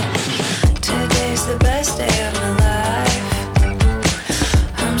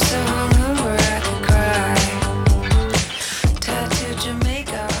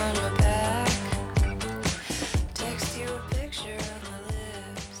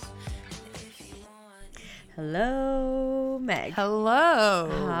Hello, Meg. Hello.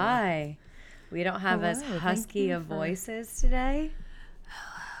 Hi. We don't have as Hello, husky of voices today.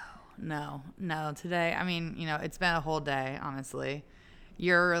 No. Today, it's been a whole day, honestly.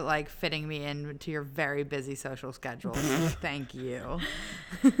 You're like fitting me into your very busy social schedule. So thank you.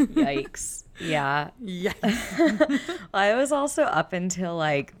 Yikes. Yeah. Yes. I was also up until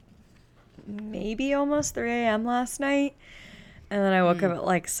like maybe almost 3 a.m. last night. And then I woke up at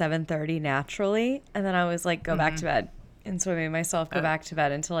like 7:30 naturally. And then I was like, go back to bed. And so I made myself go back to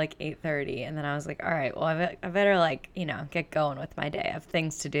bed until like 8:30. And then I was like, all right, well, I better like, get going with my day. I have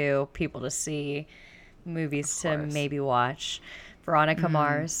things to do, people to see, movies to maybe watch. Veronica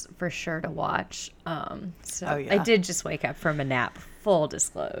Mars for sure to watch. I did just wake up from a nap, full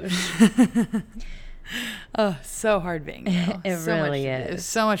disclosure. Oh, so hard being you. It really is.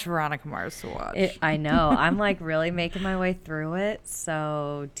 So much Veronica Mars to watch. I know. I'm like really making my way through it.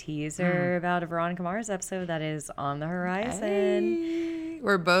 So teaser about a Veronica Mars episode that is on the horizon. Hey.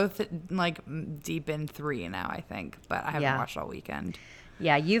 We're both like deep in 3 now, I think, but I haven't watched all weekend.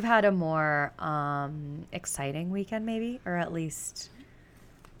 Yeah, you've had a more exciting weekend maybe, or at least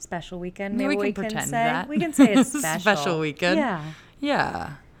special weekend. Maybe we can pretend say that. We can say it's special. Special weekend. Yeah.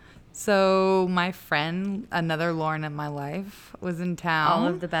 Yeah. So my friend, another Lauren in my life, was in town. All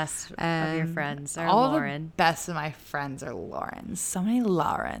of the best of your friends are all Lauren. The best of my friends are Laurens. So many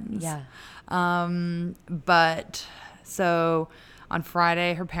Laurens. Yeah. But so on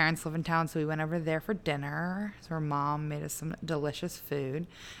Friday, her parents live in town, so we went over there for dinner. So her mom made us some delicious food.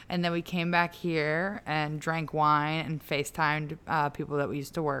 And then we came back here and drank wine and FaceTimed people that we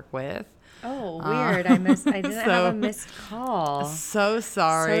used to work with. Oh, weird. I didn't have a missed call. So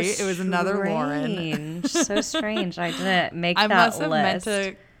sorry. It was another Lauren. So strange. I didn't make that list. I must have meant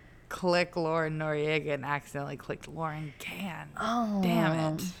to click Lauren Noriega and accidentally clicked Lauren Can. Oh,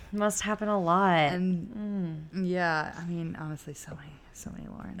 damn it. Must happen a lot. And yeah, honestly, so many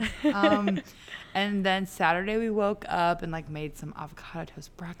Laurens. And then Saturday we woke up and like made some avocado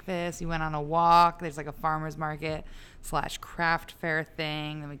toast breakfast. We went on a walk. There's like a farmer's market / craft fair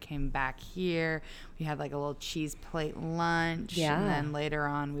thing. Then we came back here. We had like a little cheese plate lunch. Yeah. And then later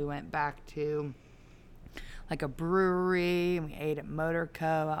on we went back to like a brewery, and we ate at Motor Co.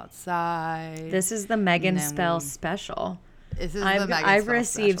 outside. This is the Megan Spell special. This is the Megan I've Spell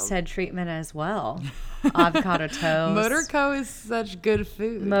received special. said treatment as well. Avocado toast. Motor Co. is such good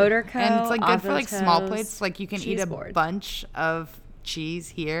food. Motor Co. And it's like good for like small toast, plates. Like you can eat a bunch of cheese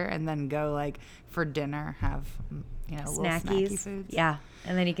here and then go like for dinner have little snacky foods. Yeah,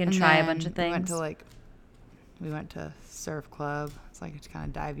 and then you can try a bunch of things. We went to Surf Club. It's like a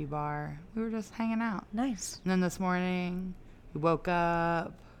kind of divey bar. We were just hanging out. Nice. And then this morning we woke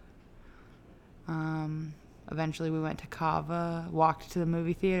up. Eventually we went to Cava, walked to the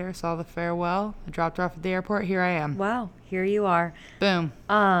movie theater, saw The Farewell. I dropped her off at the airport. Here I am. Wow, here you are. Boom.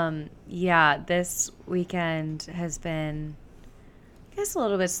 Yeah, this weekend has been, I guess, a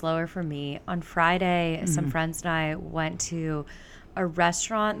little bit slower for me. On Friday, some friends and I went to a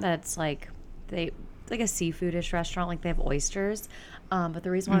restaurant that's like a seafoodish restaurant, like they have oysters. But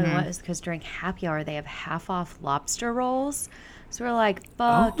the reason why we went is because during happy hour they have half off lobster rolls. So we're like,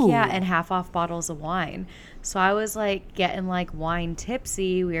 fuck yeah, and half off bottles of wine. So I was like getting like wine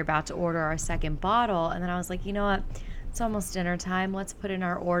tipsy. We were about to order our second bottle, and then I was like, you know what? It's almost dinner time. Let's put in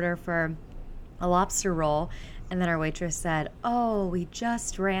our order for a lobster roll. And then our waitress said, oh, we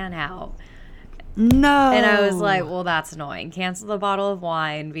just ran out. No. And I was like, well, that's annoying. Cancel the bottle of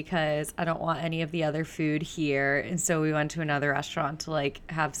wine because I don't want any of the other food here. And so we went to another restaurant to like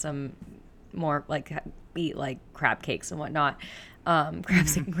have some more like eat like crab cakes and whatnot.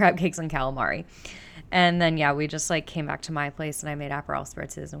 Crab cakes and calamari. And then, yeah, we just like came back to my place and I made Aperol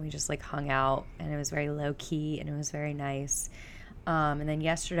spritzes and we just like hung out and it was very low key and it was very nice. And then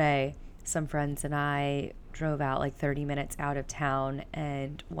yesterday, some friends and I drove out like 30 minutes out of town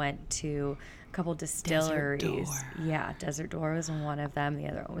and went to a couple distilleries. Desert Door. Yeah, Desert Door was one of them. The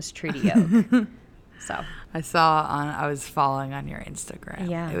other one was Treaty Oak. So I was following on your Instagram.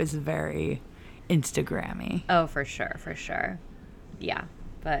 Yeah. It was very Instagrammy. Oh, for sure. Yeah.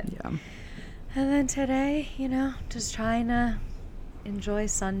 But Yeah. and then today, just trying to enjoy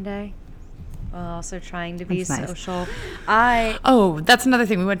Sunday while also trying to be social. That's another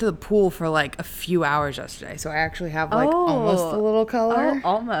thing. We went to the pool for like a few hours yesterday, so I actually have like almost a little color. Oh,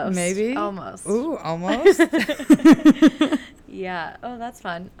 almost. Maybe. Almost. Ooh, almost. Yeah. Oh, that's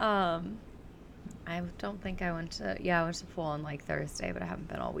fun. I don't think I went to the pool on like Thursday, but I haven't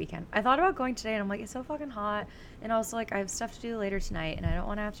been all weekend. I thought about going today and I'm like, it's so fucking hot. And also like I have stuff to do later tonight and I don't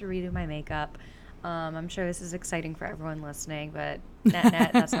want to have to redo my makeup. I'm sure this is exciting for everyone listening, but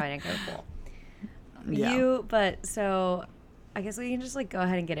net, that's why I didn't go to the pool. Yeah. So I guess we can just like go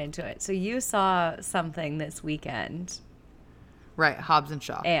ahead and get into it. So you saw something this weekend. Right, Hobbs and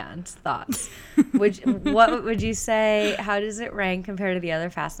Shaw. And thoughts. What would you say? How does it rank compared to the other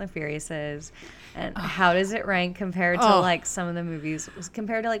Fast and Furiouses? And how does it rank compared to like some of the movies?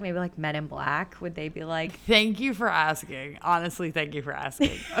 Compared to like maybe like Men in Black? Would they be like? Thank you for asking. Honestly, thank you for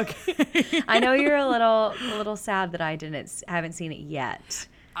asking. Okay. I know you're a little sad that I haven't seen it yet.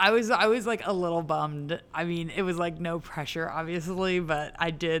 I was like a little bummed. I mean, it was like no pressure, obviously, but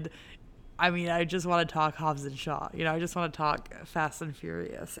I did. I mean, I just want to talk Hobbs and Shaw. You know, I just want to talk Fast and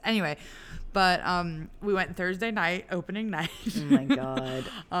Furious. Anyway, but we went Thursday night, opening night. Oh my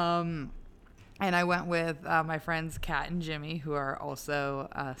God. And I went with my friends Kat and Jimmy, who are also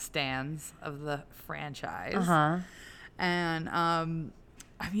stans of the franchise. Uh-huh. And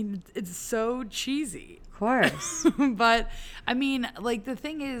I mean, it's so cheesy. Of course. But I mean, like the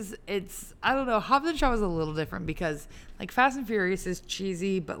thing is, I don't know, Hobbs and Shaw was a little different because like Fast and Furious is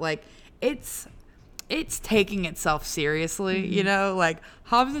cheesy, but like it's taking itself seriously, you know? Like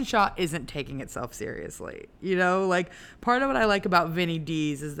Hobbs and Shaw isn't taking itself seriously. You know, like part of what I like about Vinny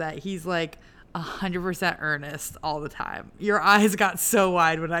D's is that he's like 100% earnest all the time. Your eyes got so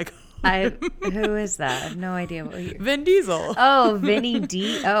wide when I who is that? I have no idea what Vin Diesel. Oh, Vinny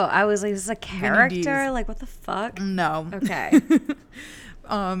D. Oh, I was like, this is a character? Like, what the fuck? No. Okay.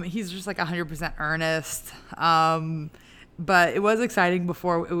 He's just like 100% earnest. But it was exciting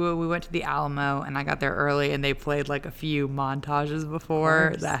before we went to the Alamo, and I got there early, and they played like a few montages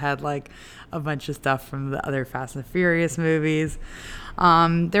before that had like a bunch of stuff from the other Fast and Furious movies.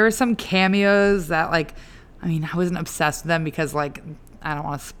 There were some cameos that like, I mean, I wasn't obsessed with them because like, I don't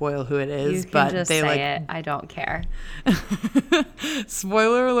want to spoil who it is, you can but just they say like it. I don't care.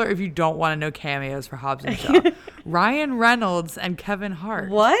 Spoiler alert if you don't want to know cameos for Hobbs and Shaw. Ryan Reynolds and Kevin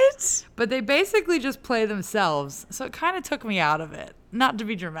Hart. What? But they basically just play themselves, so it kind of took me out of it. Not to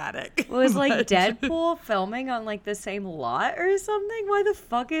be dramatic. Was like Deadpool filming on like the same lot or something? Why the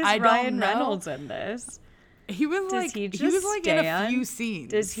fuck is Ryan Reynolds in this? He was like in a few scenes.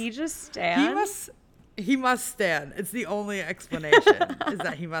 Does he just stand? He must stand. It's the only explanation is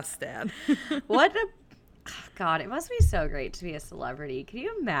that he must stand. God, it must be so great to be a celebrity. Can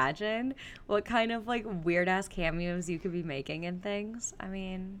you imagine what kind of like weird ass cameos you could be making in things? I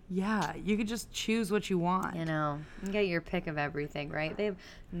mean, yeah, you could just choose what you want. You know, you get your pick of everything, right? They have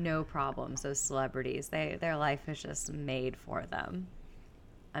no problems, those celebrities. Their life is just made for them.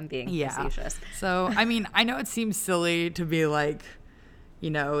 I'm being facetious. So, I mean, I know it seems silly to be like, you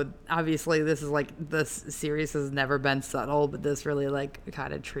know, obviously this is like, this series has never been subtle, but this really like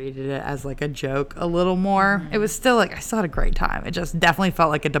kind of treated it as like a joke a little more. It was still like, I still had a great time. It just definitely felt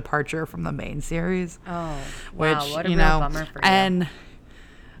like a departure from the main series. Oh, which, wow. What a real bummer for you. And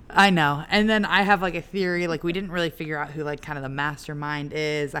I know. And then I have like a theory, like we didn't really figure out who like kind of the mastermind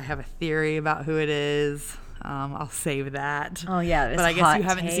is. I have a theory about who it is. I'll save that. Oh yeah. But I guess you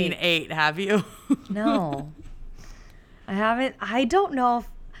haven't seen 8, have you? No. I haven't. I don't know if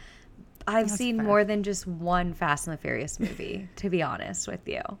I've seen more than just one Fast and the Furious movie, to be honest with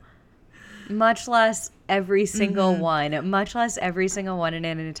you. Much less every single one. Much less every single one in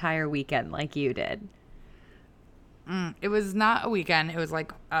an entire weekend like you did. It was not a weekend. It was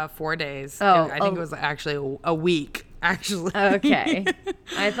like 4 days. Oh, I think it was actually a week, actually. Okay.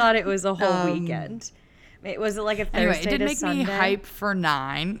 I thought it was a whole weekend. Was it like a Thursday anyway, it did to make Sunday? me hype for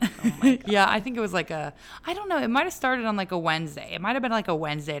 9. Oh my God. Yeah, I think it was like I don't know. It might have started on like a Wednesday. It might have been like a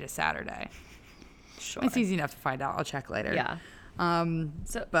Wednesday to Saturday. Sure. It's easy enough to find out. I'll check later. Yeah.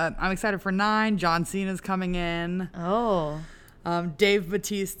 But I'm excited for 9. John Cena's coming in. Oh. Dave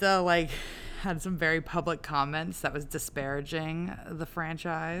Bautista like had some very public comments that was disparaging the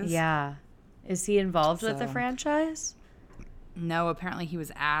franchise. Yeah. Is he involved with the franchise? No, apparently he was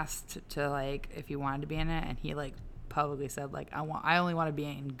asked to like if he wanted to be in it, and he like publicly said like I only want to be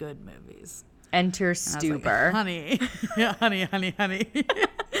in good movies. Enter Stuber. Like, honey.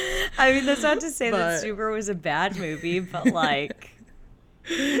 I mean, that's not to say that Stuber was a bad movie, but like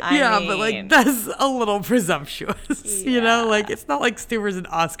but like that's a little presumptuous. You know, like it's not like Stuber's an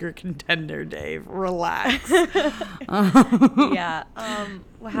Oscar contender, Dave. Relax. Yeah.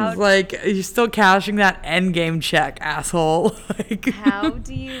 It's like you're still cashing that Endgame check, asshole. Like, how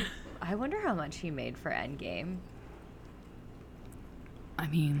do you? I wonder how much he made for Endgame. I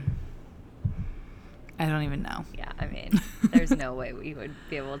mean, I don't even know. Yeah, I mean, there's no way we would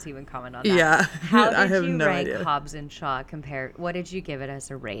be able to even comment on that. Yeah, How did I have you no rank idea. Hobbs and Shaw compared? What did you give it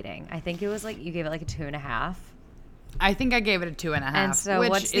as a rating? I think it was like you gave it like a 2.5. I think I gave it a 2.5. And so, which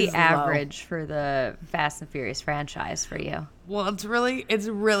what's the is low. average for the Fast and Furious franchise for you? Well, it's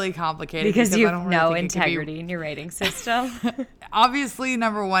really complicated Because you I don't have really no think it could be- integrity in your rating system. Obviously,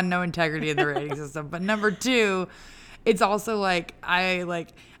 number one, no integrity in the rating system. But number two, it's also like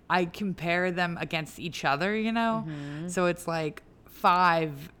I compare them against each other, you know? So it's like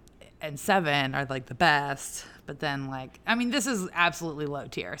 5 and 7 are like the best. But then I mean, this is absolutely low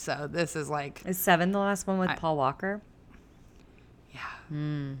tier. So this is like, Is 7 the last one with Paul Walker?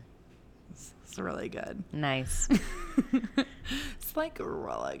 yeah. It's really good. Nice. It's like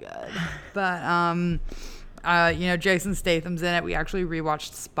really good. But Jason Statham's in it. We actually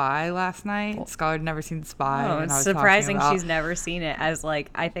rewatched Spy last night. Skylar had never seen Spy. Oh, and it's I was talking surprising about- she's never seen it, as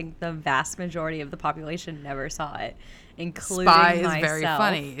I think the vast majority of the population never saw it, including Spy is myself. very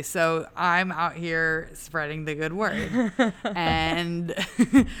funny. So I'm out here spreading the good word. and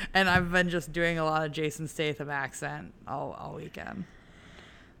and I've been just doing a lot of Jason Statham accent all weekend.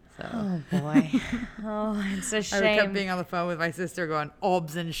 So Oh boy. Oh, it's a I shame. kept being on the phone with my sister going,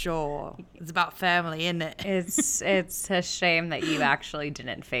 Obbs and Shaw. It's about family, isn't it? It's a shame that you actually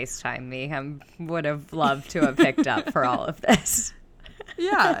didn't FaceTime me. I would have loved to have picked up for all of this.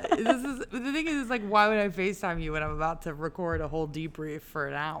 Yeah. The thing is, like, why would I FaceTime you when I'm about to record a whole debrief for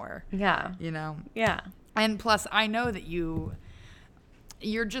an hour? Yeah. You know? Yeah. And plus, I know that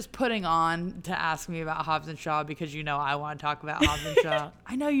you're just putting on to ask me about Hobbs and Shaw because you know I want to talk about Hobbs and Shaw.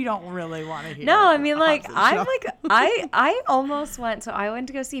 I know you don't really want to hear. No, I mean, Hobbs and I'm Shaw. I almost went. So I went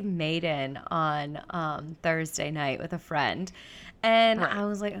to go see Maiden on Thursday night with a friend, and Right. I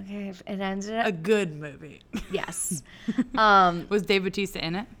was like, okay, it ended up a good movie. yes. Was Dave Bautista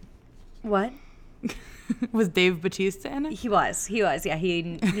in it? What? Was Dave Bautista in it? He was. Yeah, he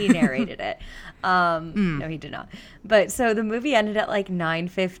narrated it. No, he did not. But so the movie ended at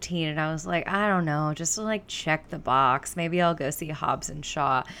 9:15, and I was like, I don't know, just to check the box. Maybe I'll go see Hobbs and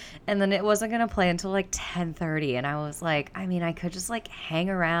Shaw. And then it wasn't gonna play until 10:30, and I was like, I mean, I could just hang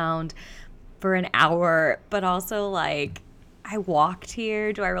around for an hour, but also I walked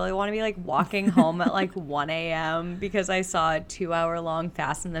here. Do I really want to be walking home at 1 a.m. because I saw a 2-hour-long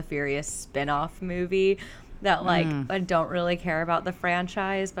Fast and the Furious spin-off movie that I don't really care about the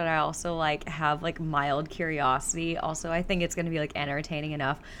franchise, but I also have mild curiosity. Also, I think it's going to be entertaining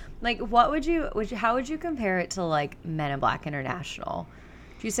enough. What how would you compare it to Men in Black International?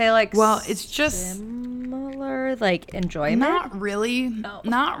 Do you say Well, it's just similar enjoyment? not really. No.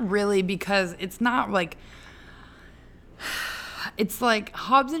 Not really, because it's not it's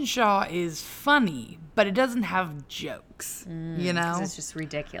Hobbs and Shaw is funny, but it doesn't have jokes. You know, 'Cause it's just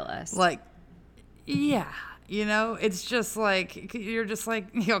ridiculous. Yeah, it's just you're just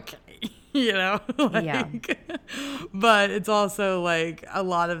okay, Yeah. But it's also a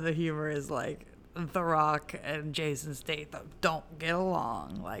lot of the humor is The Rock and Jason Statham don't get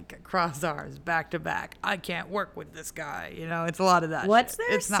along, cross arms back to back. I can't work with this guy. It's a lot of that. What's shit.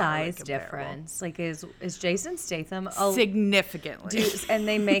 their It's not really size comparable. difference? Is Jason Statham Significantly? and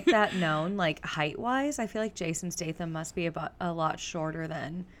they make that known height wise? I feel like Jason Statham must be about a lot shorter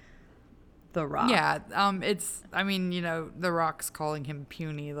than The Rock. Yeah, The Rock's calling him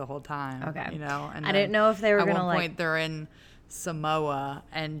puny the whole time. Okay. And I didn't know if they were at gonna one point they're in Samoa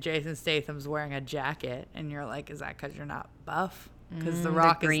and Jason Statham's wearing a jacket, and you're like, is that because you're not buff? Because The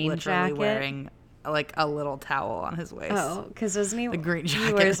Rock is green literally jacket? wearing a little towel on his waist. Oh, because doesn't he? The green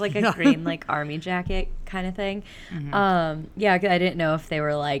He wears a jacket. green army jacket kind of thing. Yeah, I didn't know if they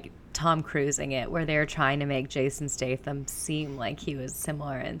were Tom Cruising it, where they were trying to make Jason Statham seem like he was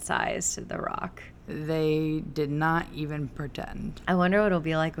similar in size to The Rock. They did not even pretend. I wonder what it'll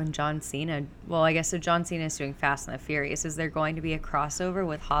be like when John Cena. Well, I guess so. John Cena is doing Fast and the Furious. Is there going to be a crossover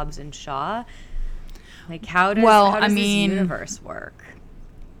with Hobbs and Shaw? How does this universe work?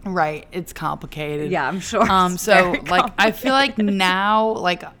 Right, it's complicated. Yeah, I'm sure. it's So very I feel like now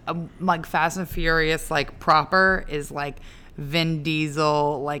Fast and Furious proper is Vin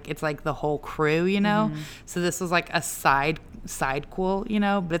Diesel, it's the whole crew, So this was a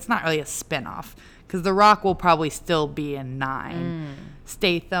sidequel, but it's not really a spin-off because The Rock will probably still be in 9.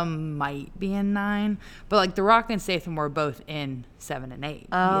 Statham might be in 9, but The Rock and Statham were both in 7 and 8.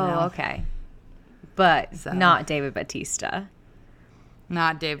 Oh, okay. But So. not David Bautista.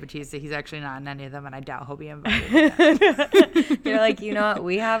 Not Dave Bautista. He's actually not in any of them, and I doubt he'll be invited. They're what?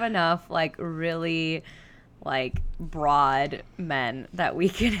 We have enough really broad men that we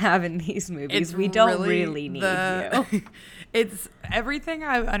can have in these movies. We don't really need you. It's everything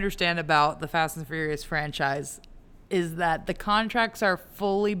I understand about the Fast and Furious franchise is that the contracts are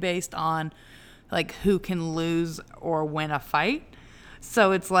fully based on who can lose or win a fight.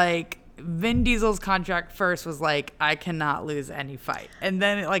 So it's Vin Diesel's contract first was like, I cannot lose any fight. And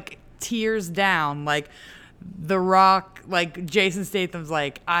then it like tears down, like The Rock, like Jason Statham's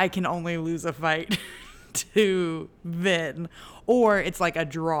like, I can only lose a fight to Vin. Or it's like a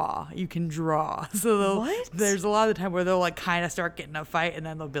draw. You can draw. So there's a lot of the time where they'll like kind of start getting a fight and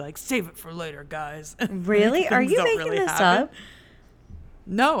then they'll be like, save it for later, guys. Really? Are you making this up?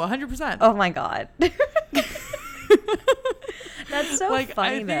 No, 100%. Oh my God. That's so like,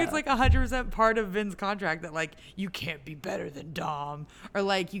 funny. I think it's like 100% part of Vin's contract that like you can't be better than Dom, or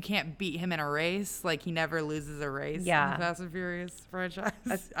like you can't beat him in a race. Like he never loses a race in the Fast and Furious franchise.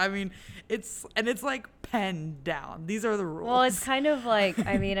 I mean, it's like penned down. These are the rules. Well, it's kind of like,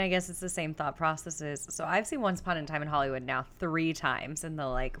 I mean, I guess it's the same thought processes. So I've seen Once Upon a Time in Hollywood now 3 times in the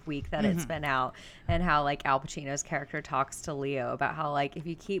like week that it's been out, and how like Al Pacino's character talks to Leo about how like if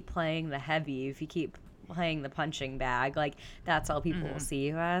you keep playing the heavy, if you keep playing the punching bag, like that's all people will see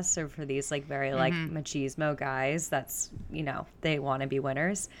you as. So for these like very like machismo guys, that's, you know, they want to be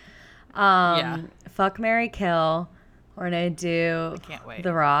winners. Fuck, marry, kill. We're gonna do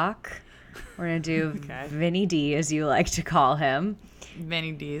The Rock. We're gonna do Vinny D, as you like to call him.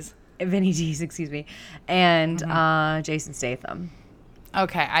 Vinny D's, excuse me, and Jason Statham.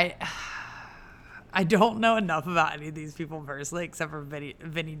 Okay, I don't know enough about any of these people personally, except for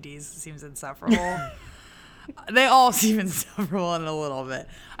Vinny D's seems insufferable. They all seem insufferable in a little bit.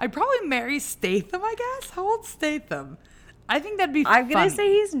 I'd probably marry Statham, I guess. How old's Statham? I think that'd be I'm going to say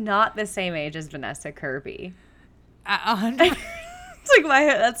he's not the same age as Vanessa Kirby. 100%. It's like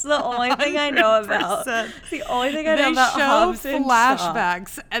that's the only thing I know about. It's the only thing I know about Hobbs and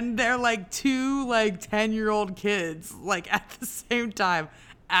flashbacks, and they're like 2 like 10-year-old kids like at the same time.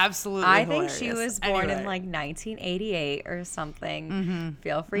 Absolutely I hilarious. think she was born in like 1988 or something.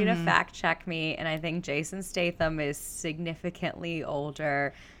 Feel free to fact check me. And I think Jason Statham is significantly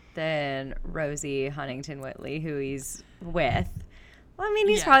older than Rosie Huntington-Whiteley, who he's with. Well, I mean,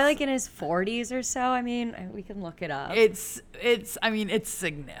 he's probably like in his 40s or so. I mean, we can look it up. It's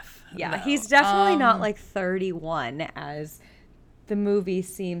significant. Yeah, though. He's definitely not like 31 as the movie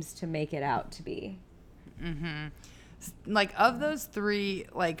seems to make it out to be. Like, of those 3,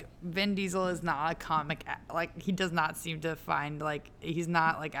 like, Vin Diesel is not a comic. Like, he does not seem to find, like, he's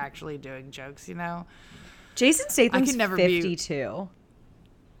not, like, actually doing jokes, you know? Jason Statham's 52.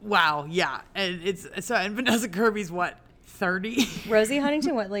 Wow, yeah. And and Vanessa Kirby's what, 30? Rosie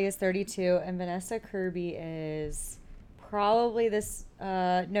Huntington-Whiteley is 32, and Vanessa Kirby is probably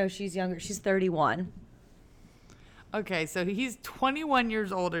no, she's younger. She's 31. Okay, so he's 21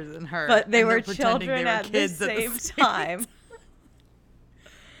 years older than her. But they were children at the same time.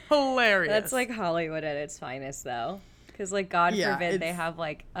 Hilarious. That's like Hollywood at its finest, though. Because, like, God forbid they have,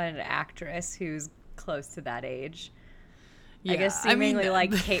 like, an actress who's close to that age. Yeah, I guess seemingly,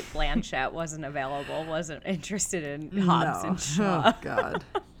 like, Cate Blanchett wasn't interested in Hobbs and Shaw. Oh, God.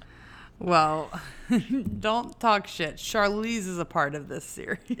 Well, don't talk shit. Charlize is a part of this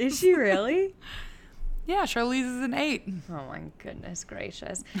series. Is she really? Yeah, Charlize is an 8. Oh my goodness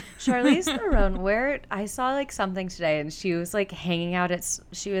gracious. Charlize Theron, I saw like something today and she was like hanging out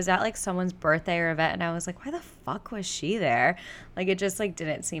she was at like someone's birthday or event, and I was like, why the fuck was she there? Like it just like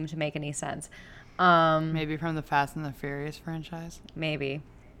didn't seem to make any sense. Maybe from the Fast and the Furious franchise. Maybe.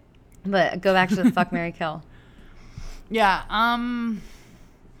 But go back to the fuck, marry, kill. Yeah, I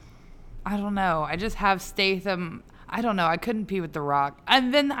don't know. I just have Statham. I don't know. I couldn't pee with The Rock.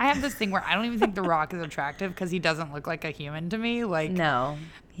 And then I have this thing where I don't even think The Rock is attractive because he doesn't look like a human to me. Like, no,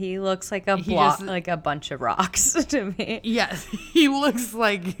 he looks like like a bunch of rocks to me. Yes, he looks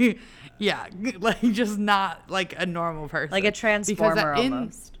like, like just not like a normal person. Like a transformer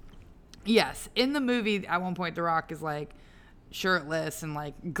almost. Yes, in the movie, at one point, The Rock is like shirtless and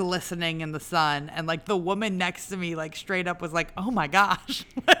like glistening in the sun, and like the woman next to me like straight up was like, oh my gosh.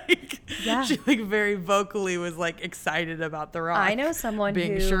 Like she like very vocally was like excited about The Rock. I know someone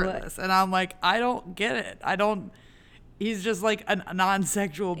being shirtless, and I'm like, I don't get it. He's just like a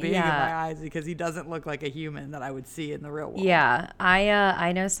non-sexual being in my eyes because he doesn't look like a human that I would see in the real world. Yeah,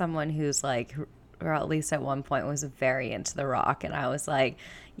 I know someone who's like, or at least at one point was very into The Rock, and I was like,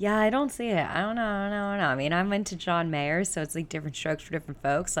 yeah, I don't see it. I don't know. I mean, I'm into John Mayer, so it's like different strokes for different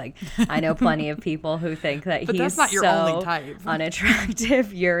folks. Like, I know plenty of people who think that but he's that's not your so only type.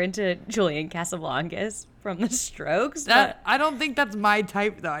 Unattractive. You're into Julian Casablancas from The Strokes. I don't think that's my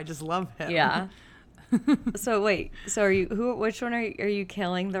type, though. I just love him. Yeah. So wait. So which one are you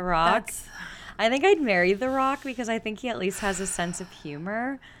killing? The Rock? I think I'd marry The Rock because I think he at least has a sense of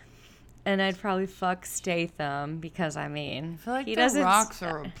humor. And I'd probably fuck Statham because, I mean, I feel like he The doesn't. Rock's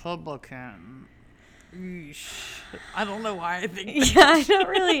a Republican. Eesh. I don't know why I think that. Yeah, I don't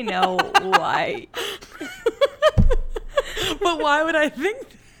really know why. But why would I think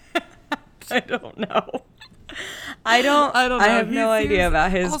that? I don't know. I don't know. I have no idea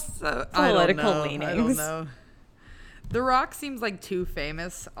about his political leanings. I don't know. The Rock seems like too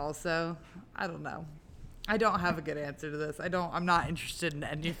famous also. I don't know. I don't have a good answer to this. I'm not interested in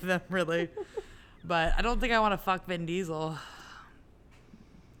any of them really. But I don't think I want to fuck Vin Diesel.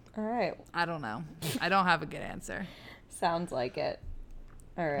 All right. I don't know. I don't have a good answer. Sounds like it.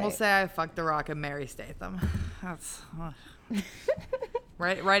 All right. We'll say I fuck The Rock and marry Statham. That's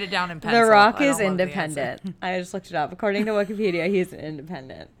write it down in pencil. The Rock is independent. I just looked it up. According to Wikipedia, he's an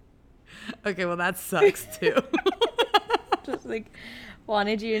independent. Okay, well that sucks too. Just like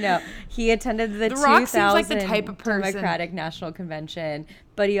wanted you to know. He attended the Rock 2000 seems like the type of person. Democratic National Convention,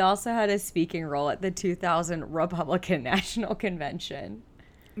 but he also had a speaking role at the 2000 Republican National Convention.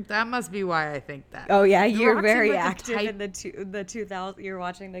 That must be why I think that. Oh yeah, The you're Rock very seems like active in the 2000. You're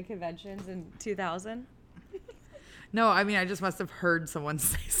watching the conventions in 2000. No, I mean I just must have heard someone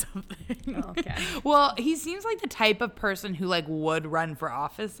say something. Oh, okay. Well, he seems like the type of person who like would run for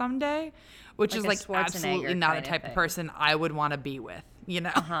office someday, which is like absolutely not a type of person I would want to be with. You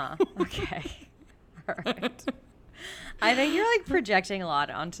know? Okay. All right. I think you're like projecting a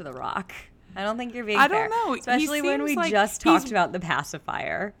lot onto The Rock. I don't think you're being fair. I don't know. Especially when we just talked about the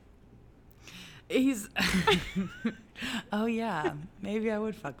pacifier. He's oh yeah, maybe I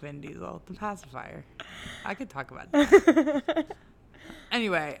would fuck Vin Diesel, the pacifier. I could talk about that.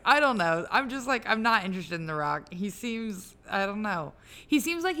 Anyway, I don't know. I'm just like, I'm not interested in The Rock. He seems, I don't know. He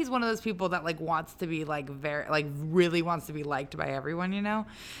seems like he's one of those people that like wants to be like really wants to be liked by everyone, you know?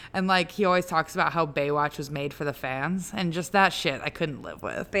 And like he always talks about how Baywatch was made for the fans, and just that shit I couldn't live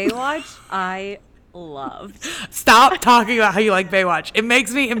with. Baywatch, I loved. Stop talking about how you like Baywatch. It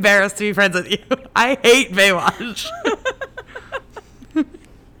makes me embarrassed to be friends with you. I hate Baywatch.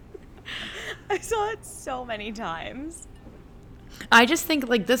 I saw it so many times. I just think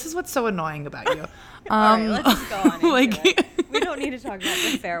like this is what's so annoying about you. All right, let's just go on. Like we don't need to talk about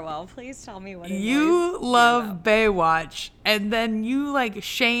the farewell. Please tell me what it you love Baywatch, and then you like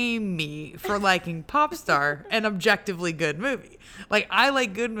shame me for liking Popstar, an objectively good movie. Like I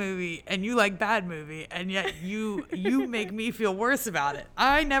like good movie, and you like bad movie, and yet you make me feel worse about it.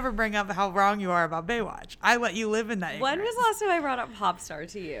 I never bring up how wrong you are about Baywatch. I let you live in that. When was the last time I brought up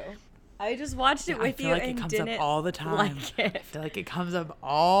Popstar to you? I just watched it with you and didn't like it. I feel like it comes up all the time. Like it. I feel like it comes up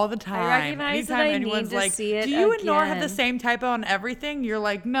all the time. I recognize that I need to see it do you again. and Nora have the same typo on everything? You're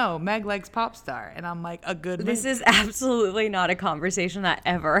like, no, Meg likes Popstar. And I'm like, a good movie. This is absolutely not a conversation that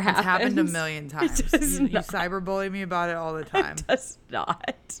ever happens. It's happened a million times. You cyberbully me about it all the time. It does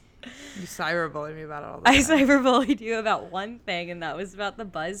not. You cyberbully me about it all the time. I cyberbullied you about one thing, and that was about the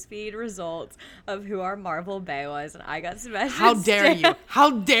BuzzFeed results of who our Marvel Bae was, and I got Sebastian How dare Stan. you?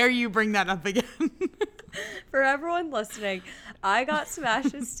 How dare you bring that up again? For everyone listening, I got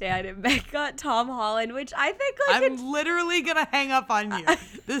Sebastian Stan, and Meg got Tom Holland, which I think like I'm literally gonna hang up on you.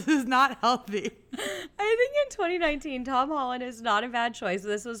 This is not healthy. I think in 2019, Tom Holland is not a bad choice.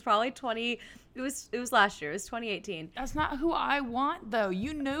 This was probably It was last year. It was 2018. That's not who I want, though.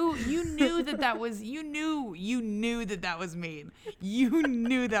 You knew that was you knew that was mean. You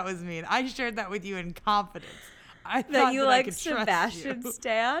knew that was mean. I shared that with you in confidence. I thought that you like I could Sebastian trust you.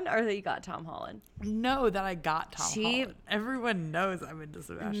 Stan, or that you got Tom Holland. No, that I got Tom Holland. Everyone knows I'm into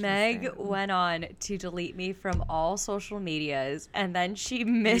Sebastian Meg Stan. went on to delete me from all social medias, and then she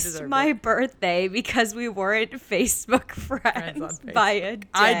missed my birthday because we weren't Facebook friends by a day.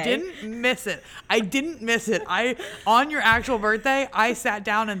 I didn't miss it. I on your actual birthday, I sat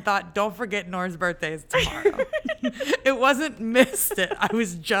down and thought, don't forget Nora's birthday is tomorrow. It wasn't missed it. I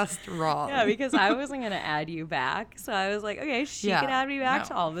was just wrong. Yeah, because I wasn't going to add you back. So I was like, okay, she can add me back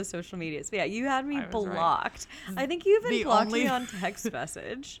to all of the social medias. But yeah, you had me blocked. Right. I think you even blocked me on text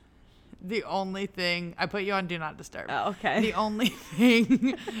message. The only thing I put you on Do Not Disturb. Oh, okay. The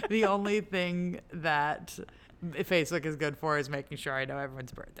only thing that Facebook is good for is making sure I know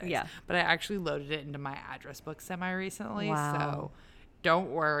everyone's birthdays. Yeah. But I actually loaded it into my address book semi-recently. Wow. So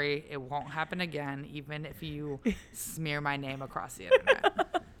don't worry. It won't happen again, even if you smear my name across the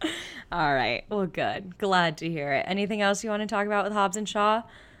internet. All right. Well, good. Glad to hear it. Anything else you want to talk about with Hobbs and Shaw?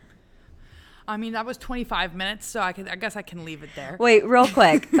 I mean, that was 25 minutes, so I guess I can leave it there. Wait, real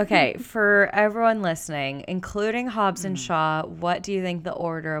quick. Okay, for everyone listening, including Hobbs and Shaw, what do you think the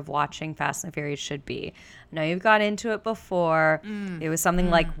order of watching Fast and Furious should be? I know you've got into it before. It was something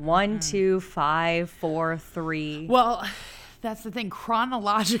like 1, 2, 5, 4, 3. Well, that's the thing.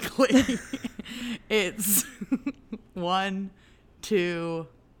 Chronologically, it's 1, 2,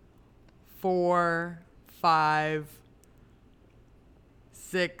 4, 5,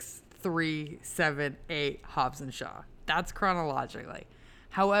 6, 3, 7, 8, Hobbs and Shaw. That's chronologically.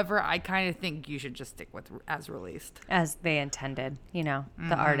 However, I kind of think you should just stick with as released. As they intended, the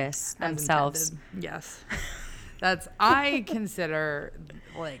artists themselves. Yes. I consider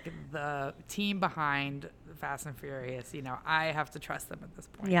like the team behind Fast and Furious, I have to trust them at this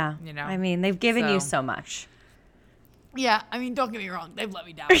point. Yeah. I mean, they've given you so much. Yeah. I mean, don't get me wrong. They've let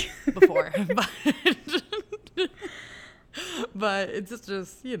me down before. But it's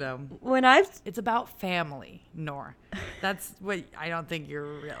just, it's about family, Nor. That's what I don't think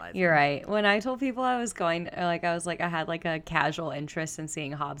you're realizing. You're right. When I told people I was going, I had like a casual interest in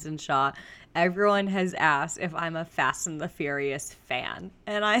seeing Hobbs and Shaw, everyone has asked if I'm a Fast and the Furious fan.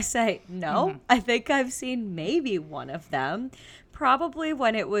 And I say, no, I think I've seen maybe one of them. Probably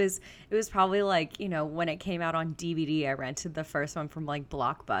when it was probably like, when it came out on DVD, I rented the first one from like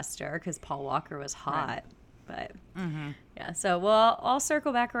Blockbuster because Paul Walker was hot. Right. But yeah, so I'll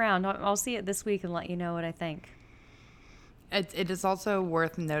circle back around. I'll see it this week and let you know what I think. It is also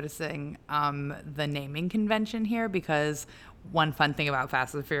worth noticing the naming convention here, because one fun thing about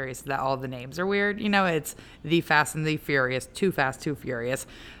Fast and the Furious is that all the names are weird. It's the Fast and the Furious, Too Fast, Too Furious,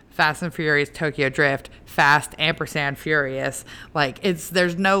 Fast and Furious Tokyo Drift, Fast & Furious. Like,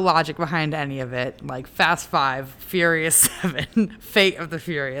 there's no logic behind any of it. Like Fast 5, Furious 7, Fate of the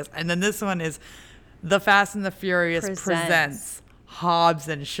Furious, and then this one is The Fast and the Furious presents Hobbs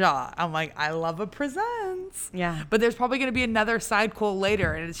and Shaw. I'm like, I love a presents. Yeah. But there's probably going to be another side quote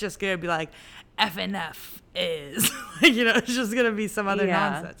later, and it's just going to be like, F&F is. It's just going to be some other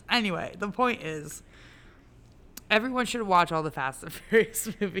nonsense. Anyway, the point is, everyone should watch all the Fast and Furious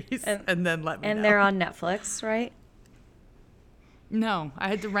movies and then let me know. And they're on Netflix, right? No, I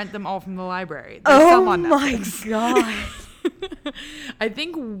had to rent them all from the library. There's some on Netflix. My God. I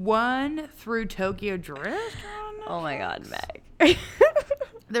think 1 through Tokyo Drift. Oh my God, Meg.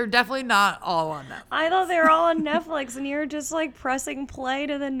 They're definitely not all on Netflix. I thought they were all on Netflix, and you're just like pressing play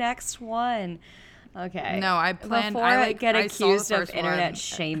to the next one. Okay. No, I planned. Before I get accused of internet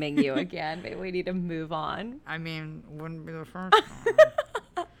shaming you again, maybe we need to move on. I mean, wouldn't be the first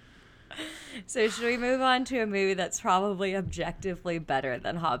one. So should we move on to a movie that's probably objectively better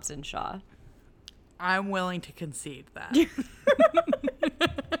than Hobbs and Shaw? I'm willing to concede that.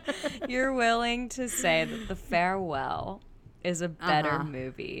 You're willing to say that The Farewell is a better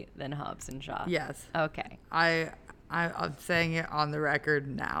movie than Hobbs and Shaw? Yes. Okay. I'm saying it on the record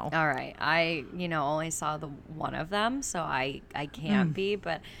now. All right. I, only saw the one of them, so I can't be,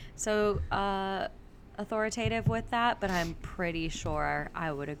 but so authoritative with that, but I'm pretty sure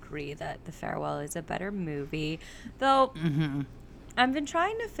I would agree that The Farewell is a better movie. Though I've been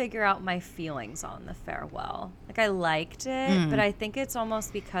trying to figure out my feelings on The Farewell. Like, I liked it, but I think it's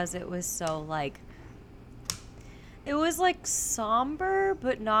almost because it was so, like, it was, like, somber,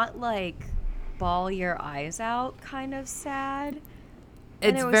 but not, like, bawl your eyes out kind of sad.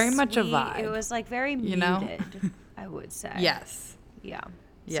 It's very much a vibe. It was, like, very muted, I would say. Yes. Yeah.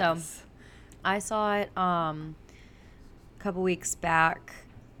 Yes. So I saw it a couple weeks back.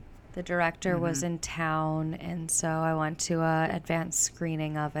 The director was in town, and so I went to a advanced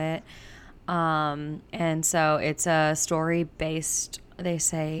screening of it. And so it's a story based, they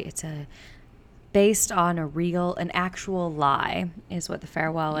say it's based on an actual lie is what The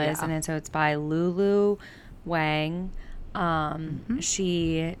Farewell is. And then, so it's by Lulu Wang.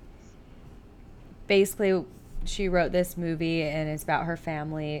 She wrote this movie, and it's about her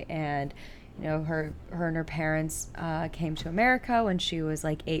family, and her and her parents came to America when she was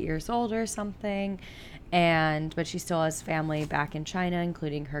like 8 years old or something, but she still has family back in China,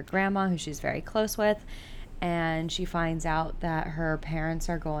 including her grandma, who she's very close with. And she finds out that her parents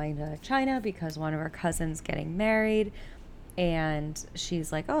are going to China because one of her cousins getting married, and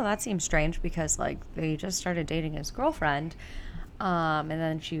she's like, oh, that seems strange because like they just started dating his girlfriend. And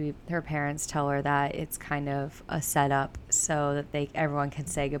then her parents tell her that it's kind of a setup so that everyone can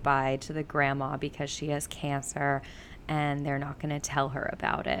say goodbye to the grandma because she has cancer, and they're not going to tell her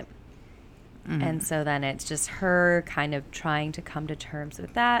about it. And so then it's just her kind of trying to come to terms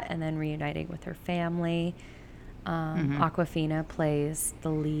with that and then reuniting with her family. Awkwafina plays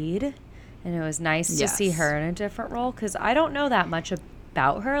the lead, and it was nice to see her in a different role because I don't know that much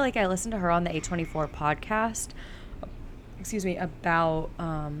about her. Like, I listened to her on the A24 podcast, about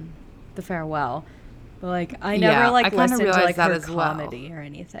The Farewell. But, like, I never, listened to, like, her comedy or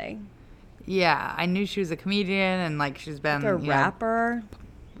anything. Yeah, I knew she was a comedian, and, like, she's been... Like a rapper,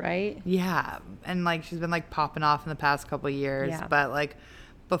 right? Yeah, and, like, she's been, like, popping off in the past couple of years. Yeah. But, like,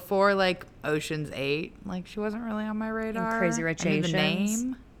 before, like, Ocean's 8, like, she wasn't really on my radar. And Crazy Rich Asians. The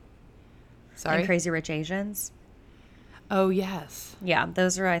name. Sorry? And Crazy Rich Asians. Oh, yes. Yeah,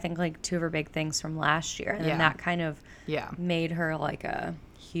 those are, I think, like two of her big things from last year. And then that kind of made her like a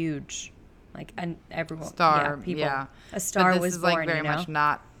huge, like, and everyone, star. People, Yeah. a star but was is born, like very you know? much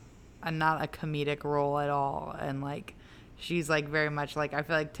not a comedic role at all. And like, she's like very much like, I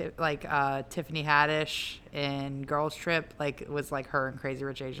feel like Tiffany Haddish in Girls Trip, like, was like her in Crazy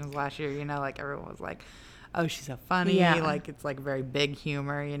Rich Asians last year, you know, like everyone was like, oh, she's so funny. Like, it's like very big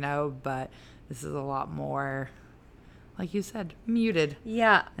humor, you know, but this is a lot more, like you said, muted.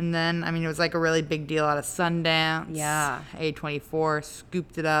 Yeah. And then, I mean, it was like a really big deal out of Sundance. Yeah. A24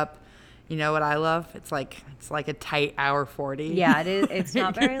 scooped it up. You know what I love? It's like a tight hour 40. Yeah, it is. It's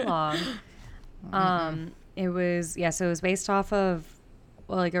not very long. It was, so it was based off of,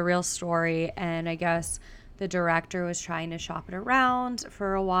 well, like a real story. And I guess the director was trying to shop it around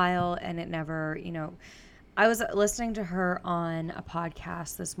for a while, and it never, you know, I was listening to her on a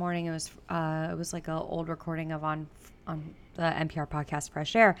podcast this morning. It was like an old recording of on the NPR podcast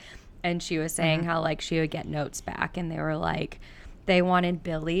Fresh Air, and she was saying how like she would get notes back, and they were like, they wanted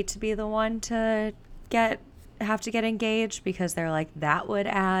Billy to be the one to have to get engaged, because they're like, that would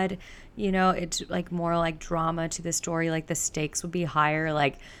add, you know, it's like more like drama to the story, like the stakes would be higher.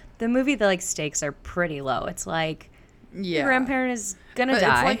 Like the movie, the like stakes are pretty low. It's like, your grandparent is gonna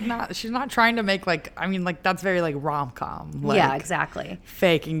die. It's like she's not trying to make like, I mean, like that's very like rom-com. Like, yeah, exactly.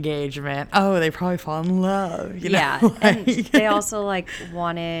 Fake engagement. Oh, they probably fall in love. You know? Like, and they also like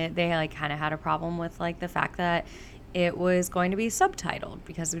they like kind of had a problem with like the fact that it was going to be subtitled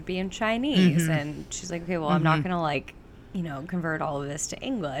because it would be in Chinese. And she's like, okay, well, I'm not gonna like, you know, convert all of this to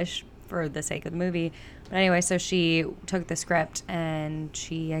English for the sake of the movie. But anyway, so she took the script and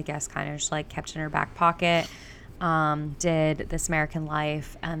she, I guess, kind of just like kept it in her back pocket. Did This American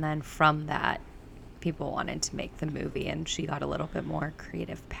Life, and then from that, people wanted to make the movie, and she got a little bit more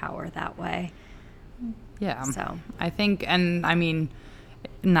creative power that way. Yeah. So I think, and I mean,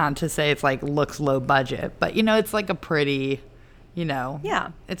 not to say it's like looks low budget, but you know, it's like a pretty, you know,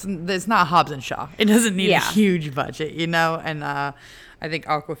 it's not Hobbs and Shaw. It doesn't need a huge budget, you know, and I think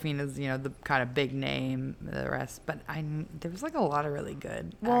Awkwafina's, you know, the kind of big name, the rest, but there was like a lot of really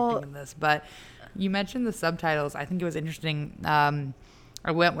good acting in this, but you mentioned the subtitles. I think it was interesting.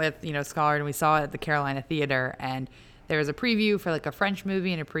 I went with, you know, Scholar, and we saw it at the Carolina Theater, and there was a preview for like a French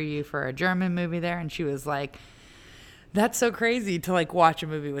movie and a preview for a German movie there, and she was like, that's so crazy to like watch a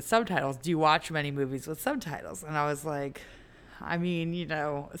movie with subtitles. Do you watch many movies with subtitles? And I was like, I mean, you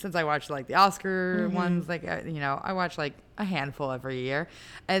know, since I watch like the Oscar ones, like, you know, I watch like a handful every year.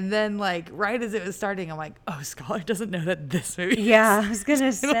 And then like right as it was starting, I'm like, oh, Scholar doesn't know that this movie. Yeah, I was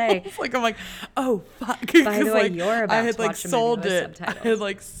gonna say. Like, I'm like, oh fuck. By the way, like, you're about to watch a movie with subtitles. I had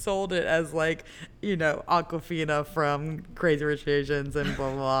like sold it as like, you know, Awkwafina from Crazy Rich Asians and blah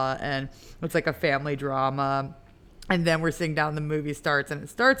blah blah, and it's like a family drama. And then we're sitting down, the movie starts, and it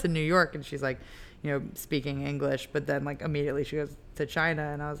starts in New York, and she's like, you know, speaking English, but then like immediately she goes to China,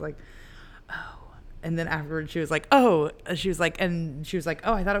 and I was like, oh. And then afterwards she was like, oh, I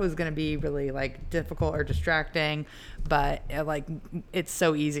thought it was going to be really like difficult or distracting, but like it's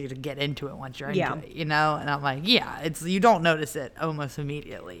so easy to get into it once you're into it, you know? And I'm like, yeah, you don't notice it almost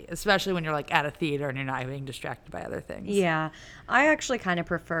immediately, especially when you're like at a theater and you're not being distracted by other things. Yeah. I actually kind of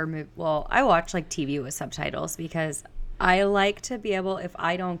prefer, I watch like TV with subtitles because I like to be able, if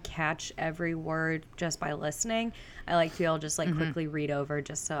I don't catch every word just by listening, I like to be able to just like quickly read over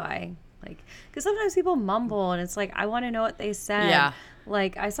just so I like, because sometimes people mumble and it's like, I want to know what they said. Yeah.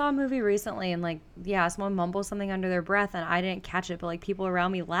 Like I saw a movie recently and like, someone mumbled something under their breath and I didn't catch it, but like people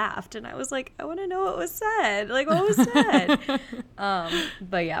around me laughed and I was like, I want to know what was said. Like what was said?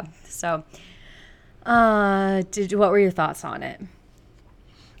 But yeah, so what were your thoughts on it?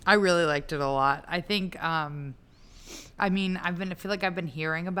 I really liked it a lot. I think, I mean, I feel like I've been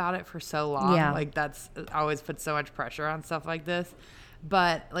hearing about it for so long. Yeah. Like that's always put so much pressure on stuff like this.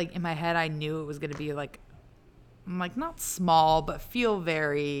 But like in my head, I knew it was going to be like not small, but feel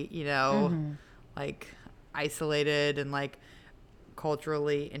very, you know, like isolated and like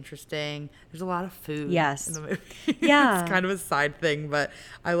culturally interesting. There's a lot of food in the movie. Yeah. It's kind of a side thing, but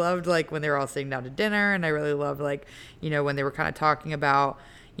I loved like when they were all sitting down to dinner, and I really loved like, you know, when they were kind of talking about,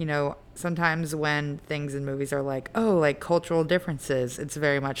 you know, sometimes when things in movies are like, oh, like cultural differences, it's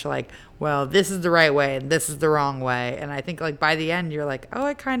very much like, well, this is the right way and this is the wrong way. And I think like by the end, you're like, oh,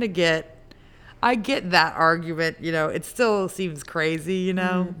 I get that argument, you know, it still seems crazy, you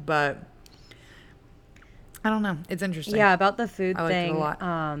know, but I don't know. It's interesting. Yeah, about the food I thing. liked it a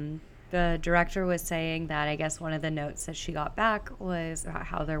lot. The director was saying that I guess one of the notes that she got back was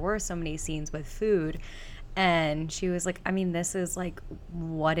how there were so many scenes with food. And she was like, I mean, this is like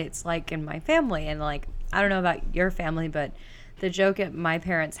what it's like in my family. And like, I don't know about your family, but the joke at my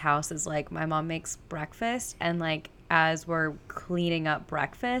parents' house is like my mom makes breakfast, and like as we're cleaning up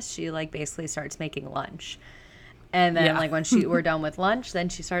breakfast, she like basically starts making lunch. And then Yeah. like when we're done with lunch, then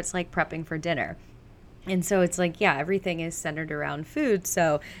she starts like prepping for dinner. And so it's like, yeah, everything is centered around food.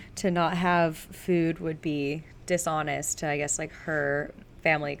 So to not have food would be dishonest to, I guess, like her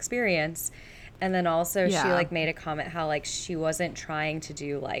family experience. And then also she Yeah. like made a comment how like she wasn't trying to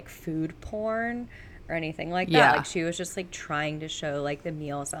do like food porn or anything like that. Yeah. Like she was just like trying to show like the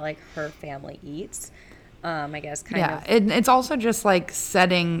meals that like her family eats. I guess kind Yeah, of. it's also just like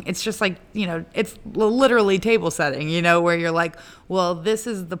setting, it's just like, it's literally table setting, where you're like, well, this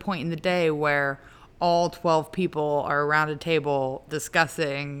is the point in the day where all 12 people are around a table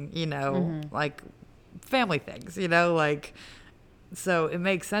discussing, like family things, like, so it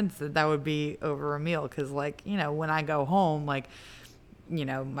makes sense that that would be over a meal because, like, when I go home, like,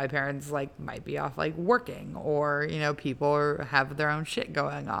 my parents like might be off like working or, have their own shit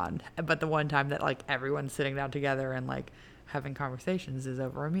going on. But the one time that like everyone's sitting down together and like having conversations is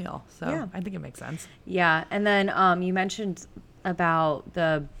over a meal. So Yeah. I think it makes sense. Yeah. And then you mentioned about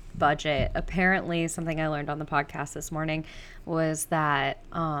the budget. Apparently, something I learned on the podcast this morning was that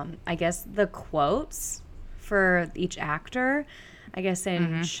I guess the quotes for each actor, I guess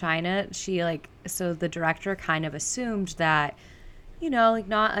in China, she like, so the director kind of assumed that, like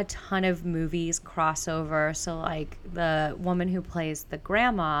not a ton of movies cross over. So like the woman who plays the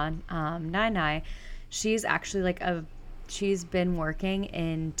grandma, Nai Nai, she's actually like she's been working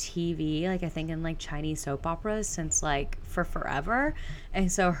in TV, like I think in like Chinese soap operas since like for forever.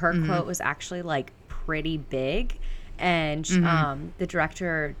 And so her quote was actually like pretty big. And the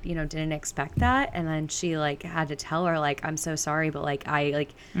director, didn't expect that. And then she like had to tell her like, I'm so sorry, but like I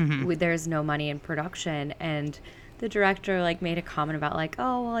like there's no money in production. And the director like made a comment about like,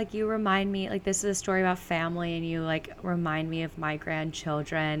 oh, well, like you remind me, like this is a story about family and you like remind me of my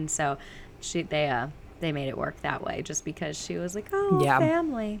grandchildren. So they made it work that way just because she was like, oh, Yeah.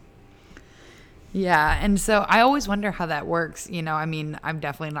 family. Yeah, and so I always wonder how that works. I mean, I'm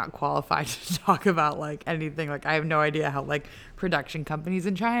definitely not qualified to talk about like anything. Like, I have no idea how like production companies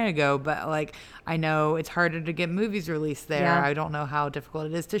in China go, but like I know it's harder to get movies released there. Yeah. I don't know how difficult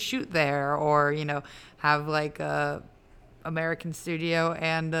it is to shoot there, or have like a American studio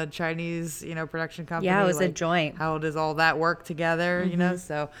and a Chinese production company. Yeah, it was a like, joint. How does all that work together?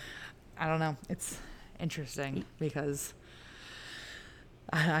 So I don't know. It's interesting because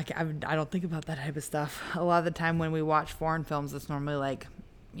I don't think about that type of stuff. A lot of the time when we watch foreign films, it's normally like,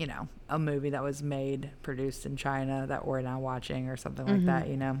 a movie that was made, produced in China that we're now watching or something like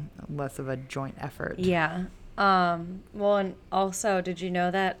that, less of a joint effort. Yeah. Well, and also, did you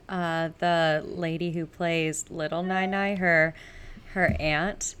know that the lady who plays Little Nai Nai, her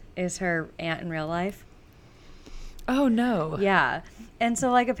aunt is her aunt in real life? Oh, no. Yeah. And so,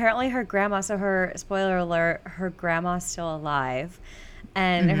 like, apparently her grandma, so her, spoiler alert, her grandma's still alive.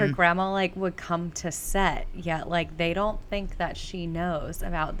 And her grandma, like, would come to set, yet, like, they don't think that she knows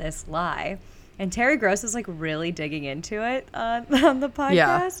about this lie. And Terry Gross is, like, really digging into it on the podcast.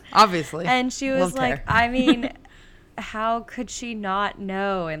 Yeah, obviously. And she was Love like, Terry. I mean, how could she not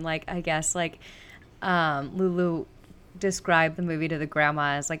know? And, like, I guess, like, Lulu described the movie to the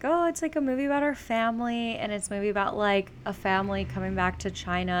grandma as like, oh, it's like a movie about our family, and it's a movie about like a family coming back to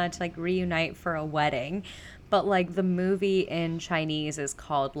China to like reunite for a wedding. But like the movie in Chinese is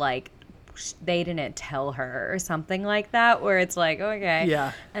called like They Didn't Tell Her or something like that, where it's like, okay,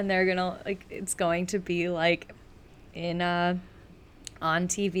 Yeah. and they're gonna like, it's going to be like in on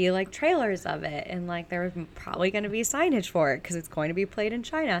TV like trailers of it, and like there's probably going to be signage for it because it's going to be played in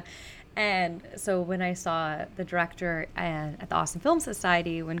China. And so when I saw the director at the Austin Film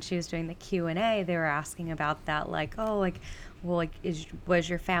Society, when she was doing the Q&A, they were asking about that, like, oh, like, well, like, was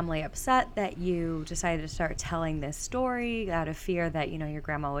your family upset that you decided to start telling this story out of fear that, your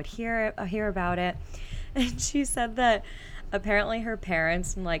grandma would hear about it? And she said that apparently her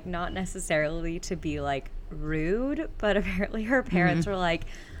parents, like, not necessarily to be, like, rude, but apparently her parents were like,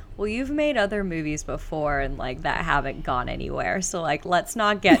 well, you've made other movies before and like that haven't gone anywhere. So like, let's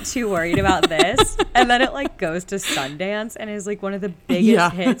not get too worried about this. And then it like goes to Sundance and is like one of the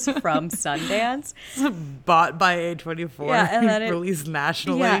biggest hits from Sundance. Bought by A24. Yeah, and then released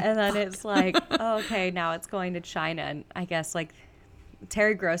nationally. Yeah, and then it's like, oh, okay, now it's going to China. And I guess like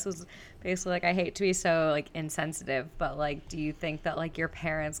Terry Gross was basically like, I hate to be so like insensitive, but like, do you think that like your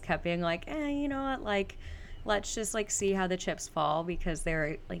parents kept being like, you know what, like, let's just like see how the chips fall, because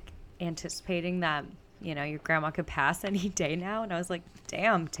they're like anticipating that your grandma could pass any day now. And I was like,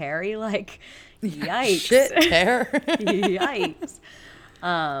 damn, Terry, like, yikes. Shit, Terry. Yikes.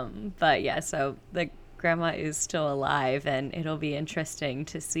 But yeah, so the grandma is still alive, and it'll be interesting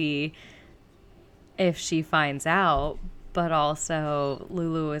to see if she finds out. But also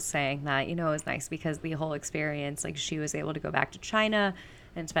Lulu was saying that, it was nice because the whole experience, like, she was able to go back to China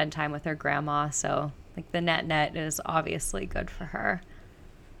and spend time with her grandma. So, like, the net is obviously good for her.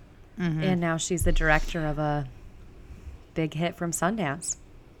 Mm-hmm. And now she's the director of a big hit from Sundance.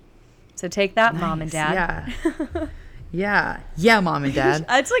 So take that, nice. Mom and Dad. Yeah. Yeah, Mom and Dad.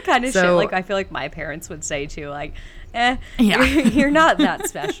 It's like kind of shit like I feel like my parents would say too, like, you're not that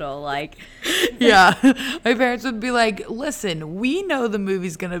special. Like, yeah. My parents would be like, listen, we know the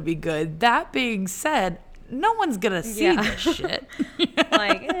movie's going to be good. That being said, no one's going to see this shit.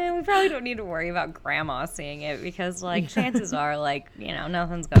 Like, we probably don't need to worry about grandma seeing it because, like, chances are, like,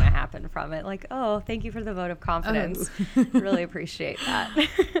 nothing's going to happen from it. Like, oh, thank you for the vote of confidence. Really appreciate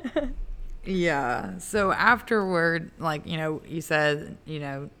that. Yeah. So afterward, like, you said,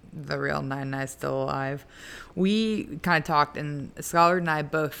 the real Nai still alive. We kind of talked, and Scholar and I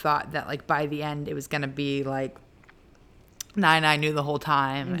both thought that, like, by the end, it was going to be, like, Nai knew the whole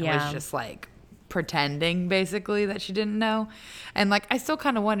time. It was just, like, pretending, basically, that she didn't know. And, like, I still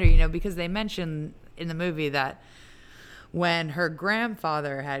kind of wonder, because they mentioned in the movie that when her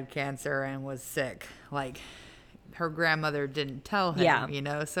grandfather had cancer and was sick, like, her grandmother didn't tell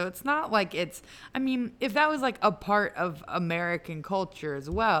him, so it's not like if that was like a part of American culture as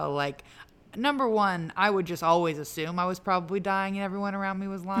well, like, number one, I would just always assume I was probably dying and everyone around me